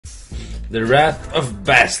The Wrath of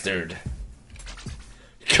Bastard.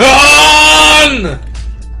 Con!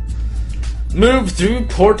 Move through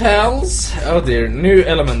portals. Oh dear, new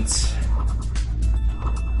elements.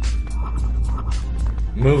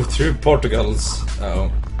 Move through portals. Uh-oh.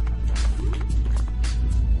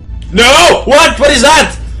 No! What? What is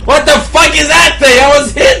that? What the fuck is that thing? I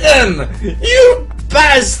was hidden! You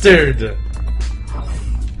bastard!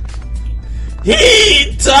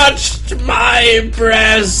 He touched my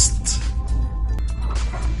breast!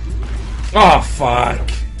 Oh, fuck.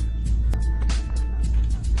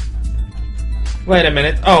 Wait a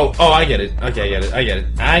minute. Oh, I get it. Okay,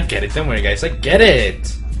 I get it. Don't worry, guys. I get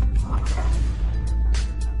it.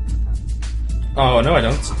 Oh, no, I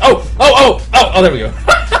don't. Oh, there we go.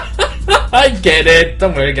 I get it.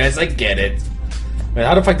 Don't worry, guys. I get it. Wait,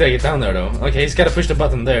 how the fuck do I get down there, though? Okay, he's gotta push the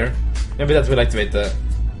button there. Maybe that will activate the...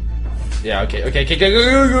 Yeah, okay,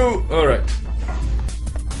 go. Alright.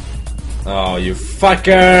 Oh, you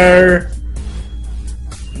fucker!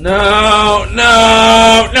 No!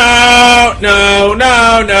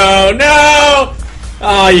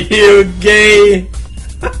 Oh, you gay!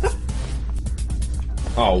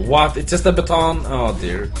 Oh, what? It's just a baton? Oh,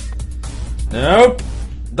 dear. Nope!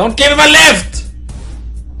 Don't give him a lift!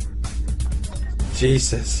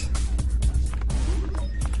 Jesus.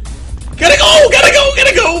 Gotta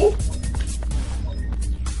go!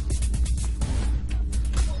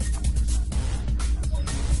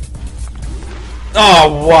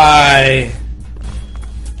 Oh, why?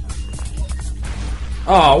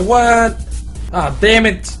 Oh, what? Oh, damn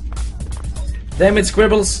it. Damn it,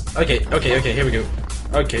 Scribbles. Okay, here we go.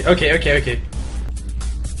 Okay.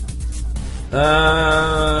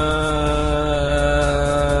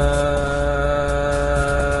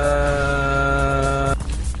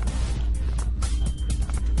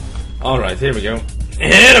 Alright, here we go.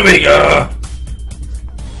 Here we go!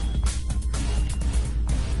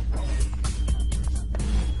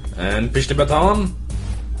 And push the baton.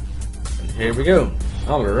 And here we go.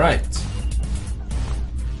 Alright.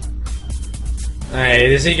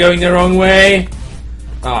 Hey, is he going the wrong way?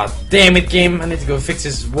 Ah, oh, damn it, game. I need to go fix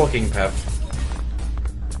his walking path.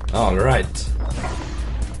 Alright.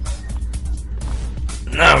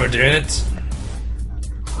 Now we're doing it.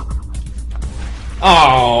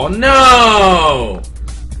 Oh, no!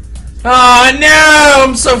 Oh, no!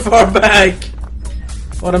 I'm so far back!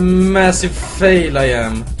 What a massive fail I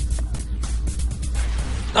am.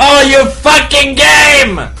 Oh, you fucking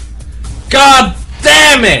game! God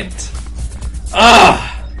damn it!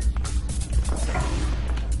 Ah!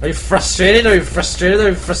 Are you frustrated?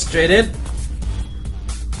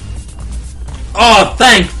 Oh,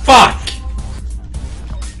 thank fuck!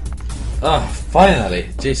 Oh, finally.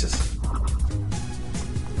 Jesus.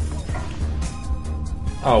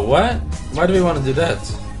 Oh, what? Why do we want to do that?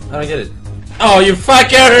 I don't get it. Oh, you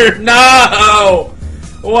fucker! No!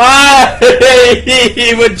 Why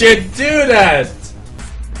would you do that?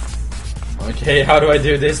 Okay, how do I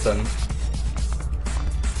do this then?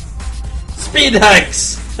 Speed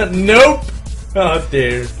hacks! Nope! Oh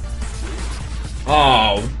dear.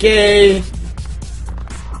 Oh, gay!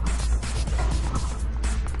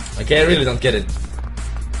 Okay, I really don't get it.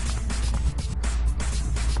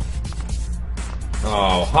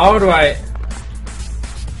 Oh, how do I...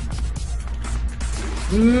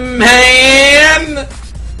 Man!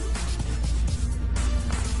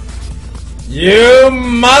 You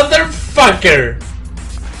motherfucker!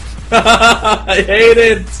 I hate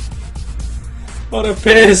it! What a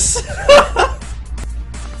piss!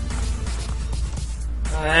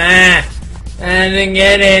 I didn't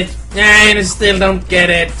get it! I still don't get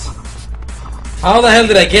it! How the hell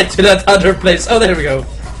did I get to that other place? Oh, there we go!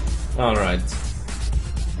 Alright.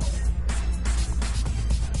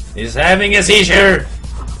 He's having a seizure!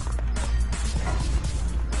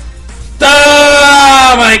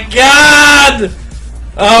 Oh my god!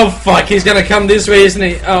 Oh fuck, he's gonna come this way, isn't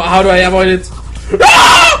he? Oh, how do I avoid it?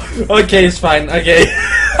 Ah! Okay, it's fine, okay.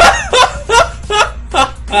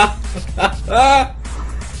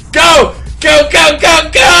 Go! Go!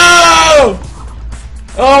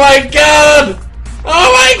 Oh my god!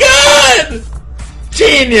 Oh my god!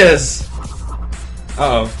 Genius!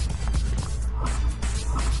 Uh oh.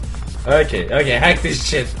 Okay, hack this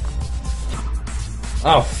shit.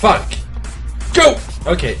 Oh fuck! Go!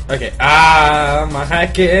 Okay. I'm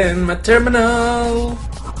hacking my terminal.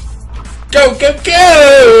 Go!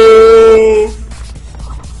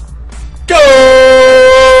 Goal!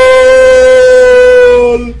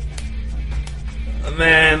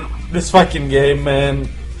 Man, this fucking game, man.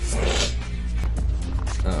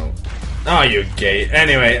 Oh, you gay.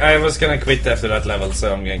 Anyway, I was gonna quit after that level,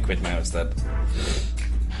 so I'm gonna quit now instead.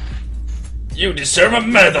 You deserve a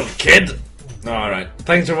medal, kid! Alright,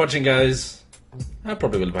 thanks for watching, guys. I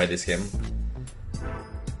probably will buy this game.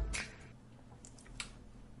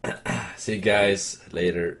 See you guys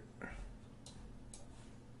later.